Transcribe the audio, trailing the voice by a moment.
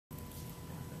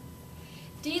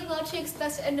Do you love to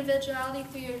express individuality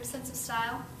through your sense of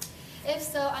style? If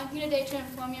so, I'm here today to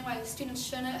inform you why students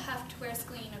shouldn't have to wear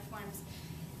school uniforms.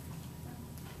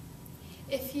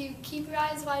 If you keep your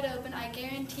eyes wide open, I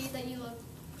guarantee that you will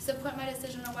support my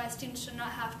decision on why students should not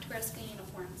have to wear school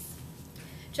uniforms.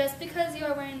 Just because you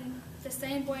are wearing the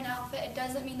same boring outfit, it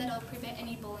doesn't mean that it will prevent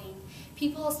any bullying.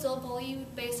 People will still bully you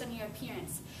based on your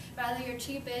appearance. Whether you're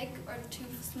too big or too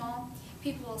small,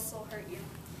 people will still hurt you.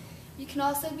 You can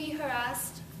also be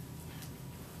harassed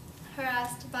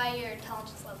by your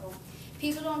intelligence level.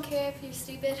 People don't care if you're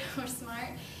stupid or smart,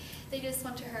 they just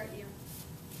want to hurt you.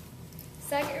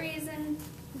 Second reason,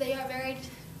 they are very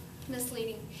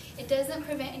misleading. It doesn't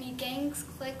prevent any gangs,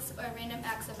 cliques, or random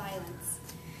acts of violence.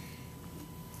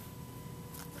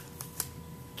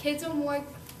 Kids are more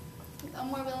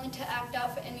willing to act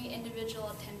out for any individual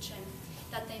attention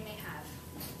that they may have.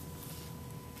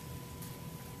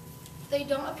 They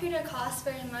don't appear to cost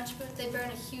very much, but they burn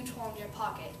a huge hole in your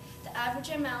pocket. The average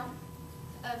amount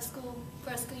for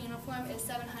a school uniform is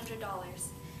 $700.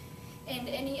 And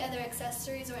any other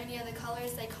accessories or any other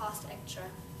colors, they cost extra.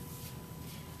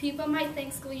 People might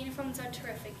think school uniforms are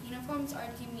terrific. Uniforms are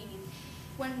demeaning.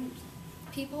 When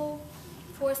people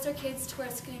force their kids to wear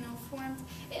school uniforms,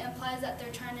 it implies that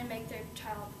they're trying to make their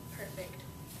child perfect.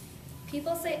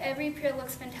 People say every peer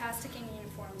looks fantastic in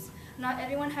uniforms. Not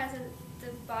everyone has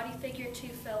the body figure to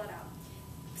fill it out.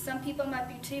 Some people might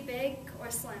be too big or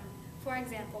slim. For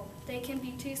example, they can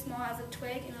be too small as a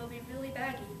twig and it'll be really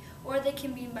baggy, or they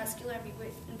can be muscular and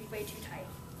be way too tight.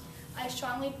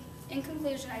 In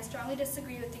conclusion, I strongly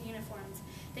disagree with the uniforms.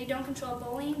 They don't control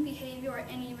bullying, behavior, or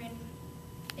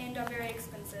and are very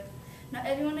expensive. Not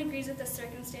everyone agrees with the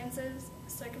circumstances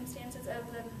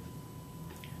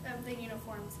of the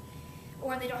uniforms,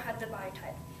 or they don't have the body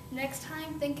type. Next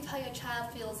time, think of how your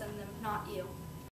child feels in them, not you.